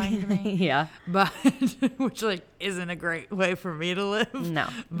was lying to me. Yeah. But, which, like, isn't a great way for me to live. No.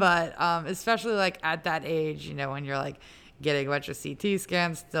 But, especially, like, at that age, when you're, like, getting a bunch of CT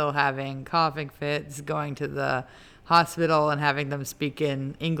scans, still having coughing fits, going to the hospital and having them speak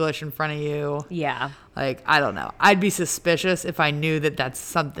in English in front of you. Yeah. Like, I don't know. I'd be suspicious if I knew that that's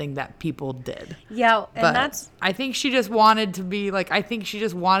something that people did. Yeah, and but I think she just wanted to be, like,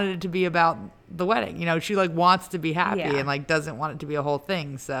 it to be about the wedding. She, like, wants to be happy and, like, doesn't want it to be a whole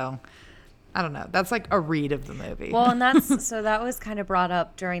thing. So, I don't know. That's, like, a read of the movie. Well, and that was kind of brought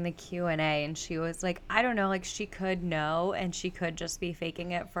up during the Q&A, and she was like, I don't know, like, she could know, and she could just be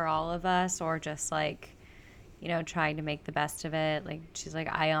faking it for all of us, or just, like, trying to make the best of it. Like, she's like,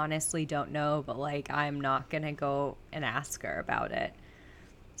 I honestly don't know, but, like, I'm not going to go and ask her about it.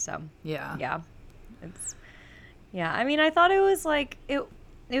 So, yeah. I mean, I thought it was, like, it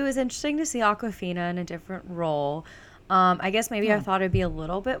was interesting to see Awkwafina in a different role. I guess maybe I thought it'd be a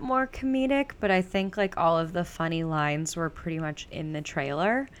little bit more comedic, but I think, like, all of the funny lines were pretty much in the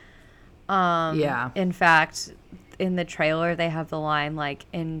trailer. In fact, in the trailer, they have the line, like,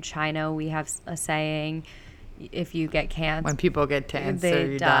 in China, we have a saying, if you get cancer, when people get cancer,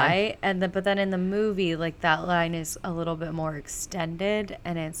 they die. But then in the movie, like, that line is a little bit more extended,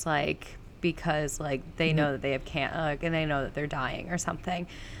 and it's like, because, like, they know that they have cancer, and they know that they're dying or something.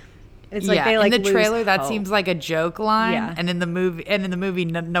 It's like they, like, in the trailer hope. That seems like a joke line, and in the movie,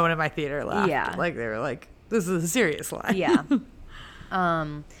 no one in my theater laughed. Yeah, like, they were like, this is a serious line. Yeah.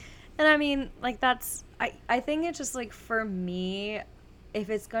 And I mean, like, that's I think it's just, like, for me, if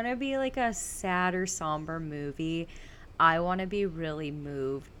it's going to be, like, a sad or somber movie, I want to be really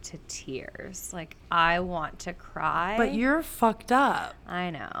moved to tears. Like, I want to cry. But you're fucked up. I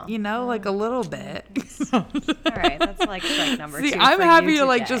know. Like, a little bit. All right, that's, like, strike number 2 I'm happy to,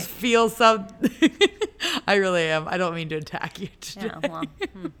 like, today. just feel something. I really am. I don't mean to attack you today. Yeah, well,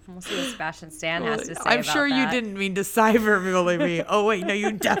 we'll see what Sebastian Stan has to say about I'm sure you didn't mean to cyberbully me. Oh, wait, no,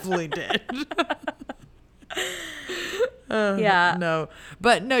 you definitely did. No,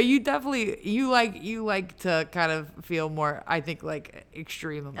 but no, you definitely you like to kind of feel more, I think, like,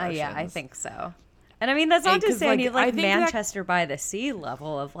 extreme emotions. Yeah, I think so. And I mean, that's not to say I need, like, Manchester by the Sea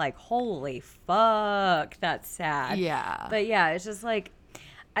level of, like, holy fuck, that's sad. Yeah. But yeah, it's just like,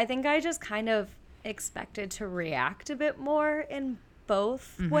 I think I just kind of expected to react a bit more in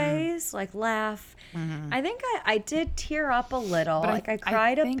both ways, like, laugh. I think I did tear up a little, but like, I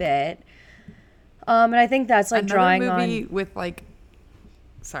cried a bit. And I think that's, like, drawing movie on with, like,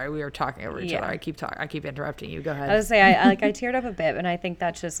 sorry, we were talking over each other. I keep interrupting you. Go ahead. I was say I teared up a bit, and I think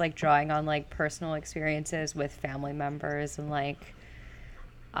that's just, like, drawing on, like, personal experiences with family members, and, like,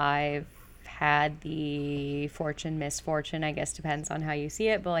 I've had the misfortune, I guess, depends on how you see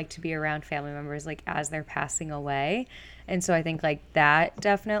it, but, like, to be around family members, like, as they're passing away. And so I think, like, that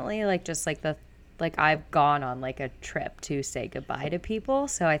definitely, like, just, like, I've gone on, like, a trip to say goodbye to people.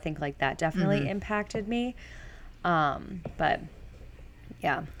 So I think, like, that definitely impacted me. But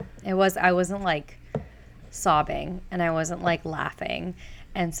yeah, I wasn't, like, sobbing, and I wasn't, like, laughing.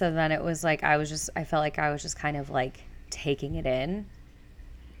 And so then it was like I felt like I was just kind of like taking it in,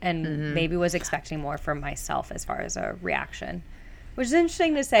 and maybe was expecting more from myself as far as a reaction, which is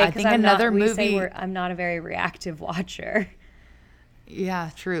interesting to say I because think another movie. I'm not a very reactive watcher. Yeah,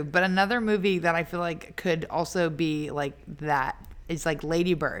 true. But another movie that I feel like could also be like that is like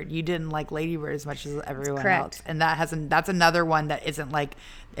Lady Bird. You didn't like Lady Bird as much as everyone correct. else, and that's another one that isn't like,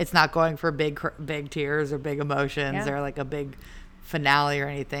 it's not going for big tears or big emotions Yeah. or like a big finale or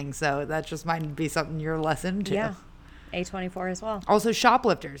anything. So that just might be something you're less into. Yeah, A24 as well. Also,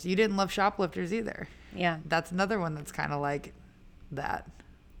 Shoplifters. You didn't love Shoplifters either. Yeah, That's another one that's kind of like that.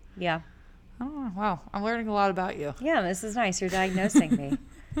 yeah, Oh, wow. I'm learning a lot about you. yeah. This is nice. You're diagnosing me.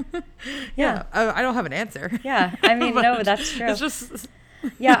 Yeah. I don't have an answer. Yeah, I mean, no, that's true. It's just.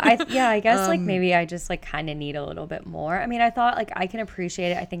 Yeah, I guess like maybe I just like kind of need a little bit more. I mean, I thought like I can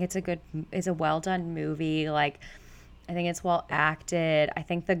appreciate it. I think it's a well done movie. Like, I think it's well acted. I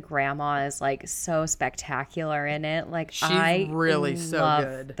think the grandma is like so spectacular in it. Like, She's really so love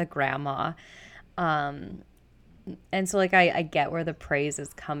good. the grandma. And so like I get where the praise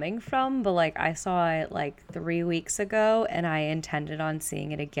is coming from, but like I saw it like 3 weeks ago and I intended on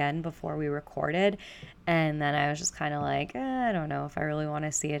seeing it again before we recorded, and then I was just kind of like, I don't know if I really want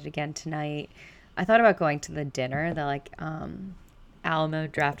to see it again tonight. I thought about going to the dinner, the like Alamo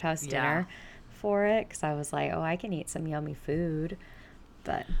Drafthouse dinner for it, because I was like, oh, I can eat some yummy food.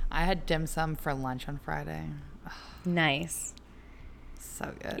 But I had dim sum for lunch on Friday. nice.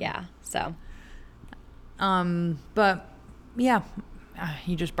 So good. Yeah, so But yeah,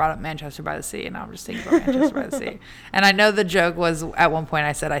 you just brought up Manchester by the Sea, and I'm just thinking about Manchester by the Sea. And I know the joke was at one point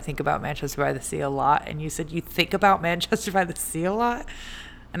I said I think about Manchester by the Sea a lot, and you said you think about Manchester by the Sea a lot,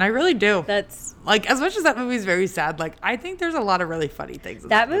 and I really do. that's Like, as much as that movie is very sad, like I think there's a lot of really funny things in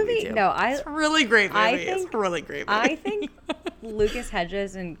that that movie movie. too. No, It's a really great movie. think- It's a really great movie. I think Lucas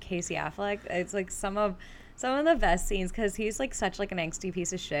Hedges and Casey Affleck, it's like some of the best scenes, because he's like such like an angsty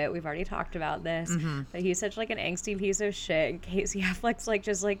piece of shit. We've already talked about this, but he's such like an angsty piece of shit, and Casey Affleck's like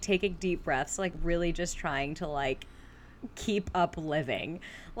just like taking deep breaths, like really just trying to like keep up living.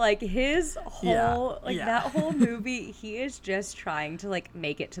 Like his whole that whole movie, he is just trying to like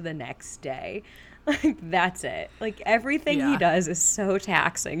make it to the next day. Like that's it. Like everything he Yeah. does is so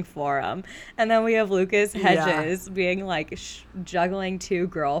taxing for him. And then we have Lucas Hedges being like juggling two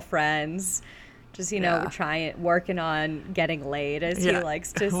girlfriends, just working on getting laid, as he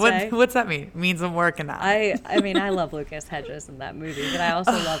likes to say. What's that mean? It means I'm working on it. I mean, I love Lucas Hedges in that movie, but I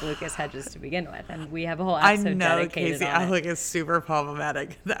also love Lucas Hedges to begin with, and we have a whole I episode know dedicated Casey on it. Affleck is super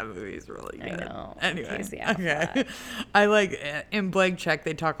problematic. That movie is really good. I know. Anyway, Casey okay. Affleck. I like in Blank Check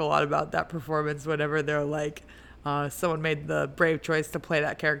they talk a lot about that performance. Whenever they're like, someone made the brave choice to play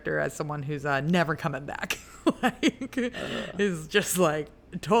that character as someone who's never coming back. Like, is just like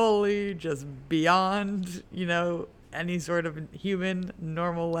totally just beyond any sort of human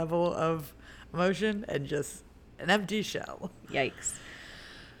normal level of emotion, and just an empty shell. Yikes.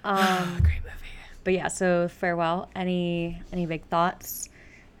 Great movie. But yeah, so Farewell. Any big thoughts?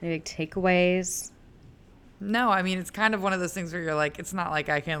 Any big takeaways? No, I mean, it's kind of one of those things where you're like, it's not like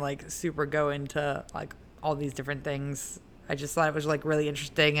I can like super go into like all these different things. I just thought it was like really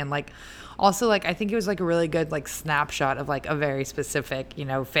interesting, and like also like I think it was like a really good like snapshot of like a very specific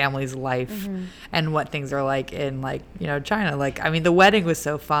family's life and what things are like in like China. Like, I mean, the wedding was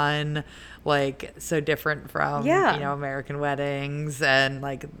so fun, like so different from American weddings, and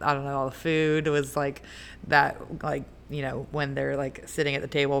like I don't know, all the food was like that, like when they're like sitting at the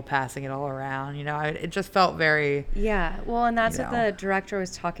table passing it all around, it just felt very Well, and that's what the director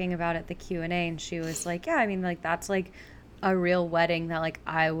was talking about at the Q&A, and she was like, yeah, I mean, like that's like a real wedding that like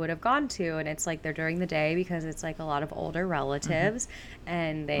I would have gone to, and it's like they're during the day because it's like a lot of older relatives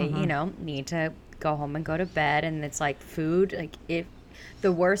and they need to go home and go to bed, and it's like food, like if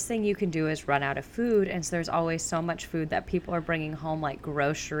the worst thing you can do is run out of food, and so there's always so much food that people are bringing home like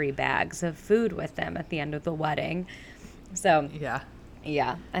grocery bags of food with them at the end of the wedding. So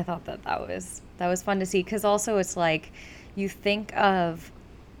yeah, I thought that was fun to see, because also it's like you think of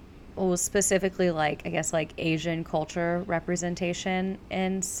specifically like I guess like Asian culture representation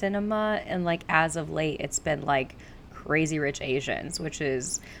in cinema, and like as of late it's been like Crazy Rich Asians, which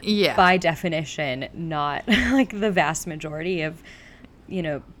is by definition not like the vast majority of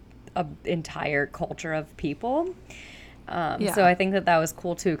an entire culture of people. So I think that was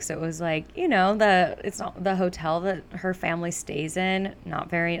cool too, because it was like it's not the hotel that her family stays in, not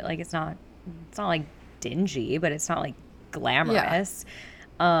very like it's not like dingy, but it's not like glamorous.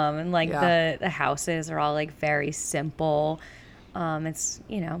 And like the houses are all like very simple. It's,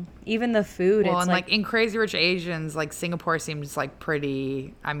 even the food. Well, it's and like in Crazy Rich Asians, like Singapore seems like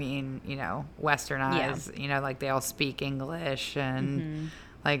pretty, I mean, westernized, like they all speak English and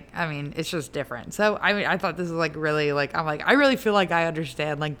like, I mean, it's just different. So, I mean, I thought this was like really like, I'm like, I really feel like I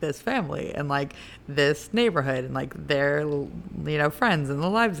understand like this family and like this neighborhood and like their, friends and the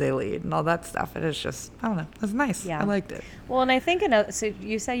lives they lead and all that stuff. And it's just, I don't know, it's nice. Yeah. I liked it. Well, and I think so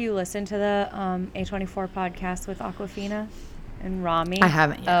you said you listened to the A24 podcast with Aquafina and Rami? I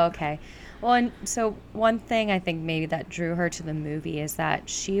haven't yet. Oh, okay. Well, and so one thing I think maybe that drew her to the movie is that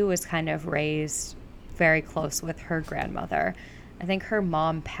she was kind of raised very close with her grandmother. I think her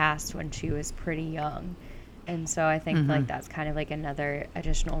mom passed when she was pretty young. And so I think like that's kind of like another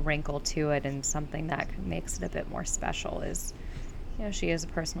additional wrinkle to it, and something that makes it a bit more special is, she has a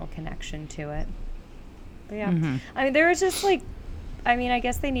personal connection to it. But yeah, I mean, there was just like, I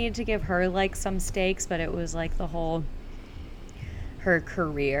guess they needed to give her like some stakes, but it was like the whole, her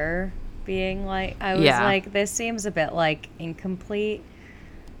career being like, I was like, this seems a bit like incomplete,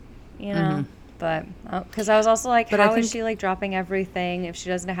 but because I was also like, how is she like dropping everything if she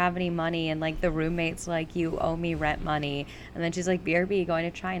doesn't have any money, and like the roommate's like, you owe me rent money, and then she's like, BRB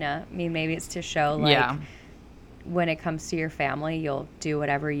going to China. I mean, maybe it's to show like when it comes to your family, you'll do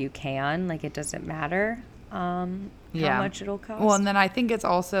whatever you can, like it doesn't matter how much it'll cost. Well, and then I think it's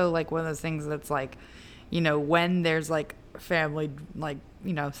also like one of those things that's like, when there's like family, like,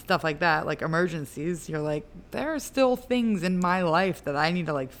 stuff like that, like emergencies, you're like, there are still things in my life that I need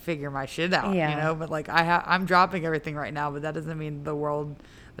to like figure my shit out, but like I'm dropping everything right now, but that doesn't mean the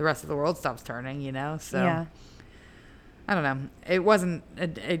rest of the world stops turning, so I don't know. It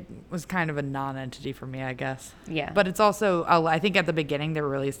was kind of a non-entity for me, I guess. Yeah. But it's also, I think at the beginning they were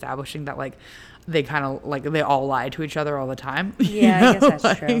really establishing that like they kind of like they all lie to each other all the time. Yeah, I guess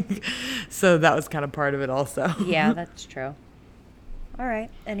that's true. So that was kind of part of it also. Yeah, that's true. All right.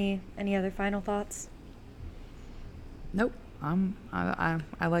 Any other final thoughts? Nope. I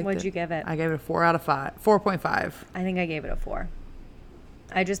liked it. What'd you give it? I gave it a 4 out of 5. 4.5. I think I gave it a 4.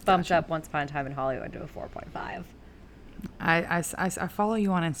 I just bumped up Once Upon a Time in Hollywood to a 4.5. I follow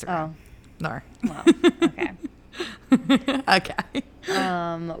you on Instagram. Oh. No. Well, okay. Okay.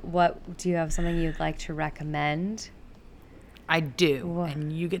 What do you have something you'd like to recommend? I do, What?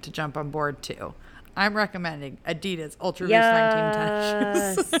 and you get to jump on board too. I'm recommending Adidas Ultra Boost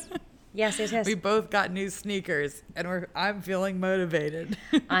Yes. 19 tennis shoes. Yes. We both got new sneakers, and I'm feeling motivated.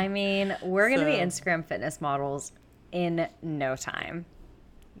 I mean, we're going to be So- Instagram fitness models in no time.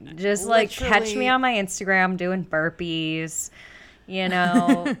 Just like catch me Literally. on my Instagram doing burpees.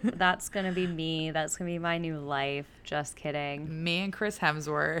 That's going to be me. That's going to be my new life. Just kidding. Me and Chris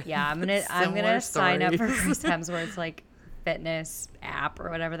Hemsworth. Yeah, I'm going Similar to sign up for stories. Chris Hemsworth's like fitness app or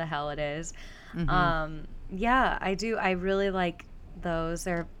whatever the hell it is. Yeah, I do. I really like those.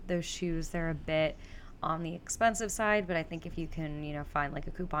 Those shoes. They're a bit on the expensive side, but I think if you can, find like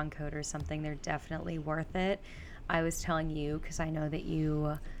a coupon code or something, they're definitely worth it. I was telling you because I know that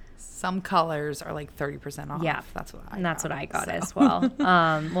you. Some colors are like 30% off. Yeah, That's what I and that's got, what I got so. as well.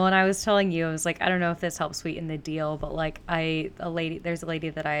 Well, and I was telling you, I was like, I don't know if this helps sweeten the deal, but like there's a lady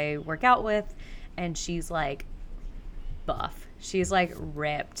that I work out with, and she's like buff. She's like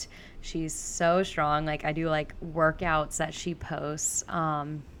ripped. She's so strong. Like I do like workouts that she posts,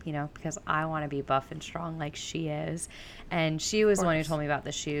 because I want to be buff and strong like she is. And she was the one who told me about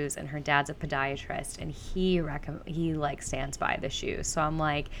the shoes, and her dad's a podiatrist, and he like stands by the shoes. So I'm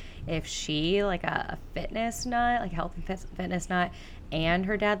like, if she like a fitness nut, like a health and fitness nut, and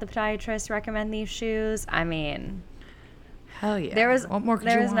her dad the podiatrist recommend these shoes, I mean, Hell yeah. what more could you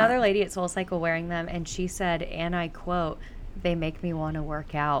there was want? another lady at SoulCycle wearing them, and she said, and I quote, "They make me want to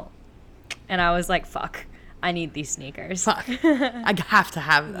work out." And I was like, fuck, I need these sneakers. Fuck. I have to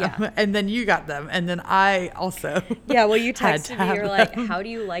have them. Yeah. And then you got them. And then I also. Yeah, well, you had to texted me, have you're like, them. how do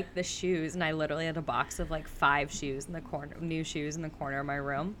you like the shoes? And I literally had a box of like 5 shoes in the corner, new shoes in the corner of my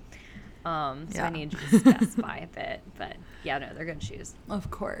room. So Yeah. I need you to specify a bit. But yeah, no, they're good shoes.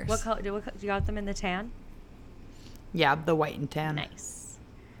 Of course. What color? You got them in the tan? Yeah, the white and tan. Nice.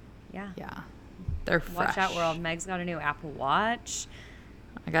 Yeah. Yeah. They're fresh. Watch out, world. Meg's got a new Apple Watch.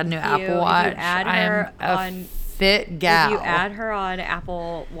 I got a new If Apple you Watch. add I am her a on- fit gal. If you add her on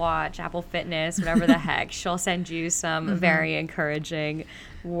Apple Watch, Apple Fitness, whatever the heck, she'll send you some very encouraging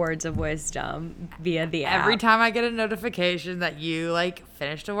words of wisdom via the app. Every time I get a notification that you like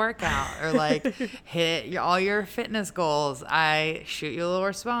finished a workout or like hit all your fitness goals, I shoot you a little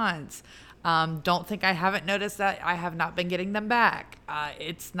response. Don't think I haven't noticed that I have not been getting them back.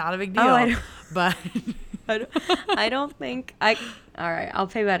 It's not a big deal. I don't- But I don't think I. All right, I'll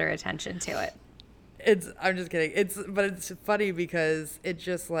pay better attention to it. I'm just kidding. But it's funny because it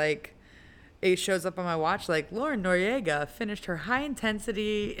just like, it shows up on my watch like Lauren Noriega finished her high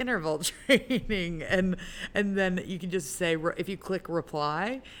intensity interval training, and then you can just say, if you click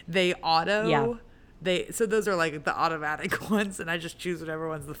reply, they so those are like the automatic ones, and I just choose whatever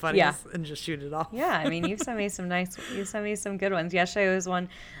one's the funniest and just shoot it off. Yeah, I mean, you sent me some good ones. Yesterday was one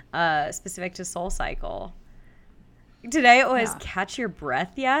specific to SoulCycle. Today it was catch your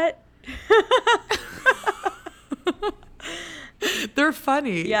breath yet? They're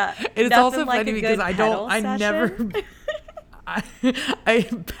funny. Yeah. It's also like funny because I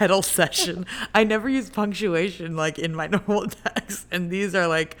pedal session. I never use punctuation like in my normal text. And these are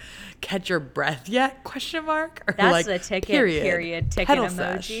like, catch your breath yet? ? Or that's like, the ticket ticket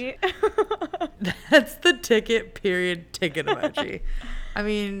emoji. That's the ticket emoji. I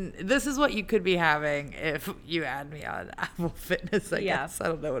mean, this is what you could be having if you add me on Apple Fitness, I guess. I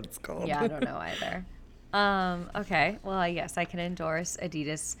don't know what it's called. Yeah, I don't know either. Okay. Well, yes, I can endorse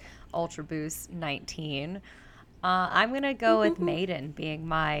Adidas Ultra Boost 19. I'm going to go with Maiden being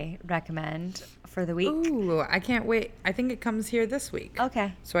my recommend for the week. Ooh, I can't wait. I think it comes here this week.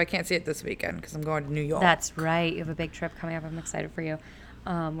 Okay. So I can't see it this weekend because I'm going to New York. That's right. You have a big trip coming up. I'm excited for you.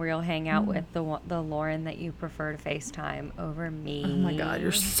 Where you'll hang out with the Lauren that you prefer to FaceTime over me. Oh my God,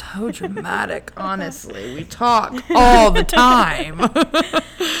 you're so dramatic. Honestly, we talk all the time.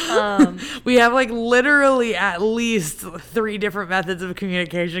 We have like literally at least 3 different methods of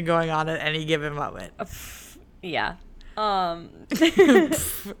communication going on at any given moment. Yeah. Yeah.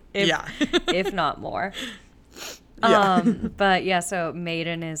 If not more. Yeah. But yeah, so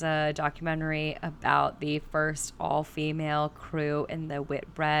Maiden is a documentary about the first all-female crew in the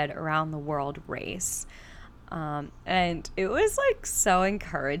Whitbread Around the World race. And it was like so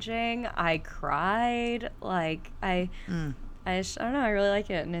encouraging. I cried. Like I don't know. I really like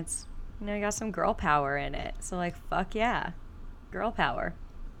it, and it's you got some girl power in it. So like, fuck yeah, girl power.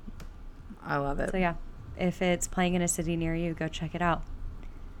 I love it. So yeah, if it's playing in a city near you, go check it out.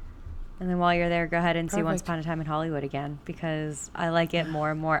 And then while you're there, go ahead and see Once Upon a Time in Hollywood again, because I like it more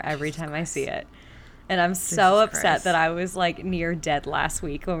and more every time I see it. And I'm so upset that I was like near dead last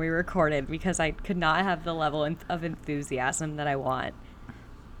week when we recorded because I could not have the level of enthusiasm that I want.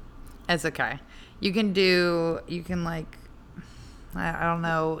 It's okay. You can like, I don't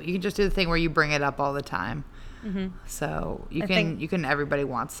know. You can just do the thing where you bring it up all the time. Mm-hmm. So you can everybody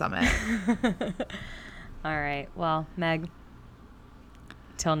wants Summit. All right. Well, Meg,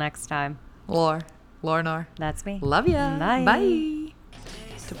 till next time. Lornor. That's me. Love ya. Bye. Bye.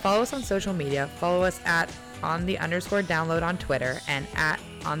 To follow us on social media, follow us at @on_the_download on Twitter and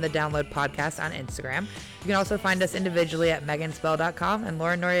 @on_the_download podcast on Instagram. You can also find us individually at meganspell.com and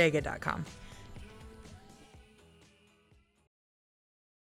laurennoriega.com.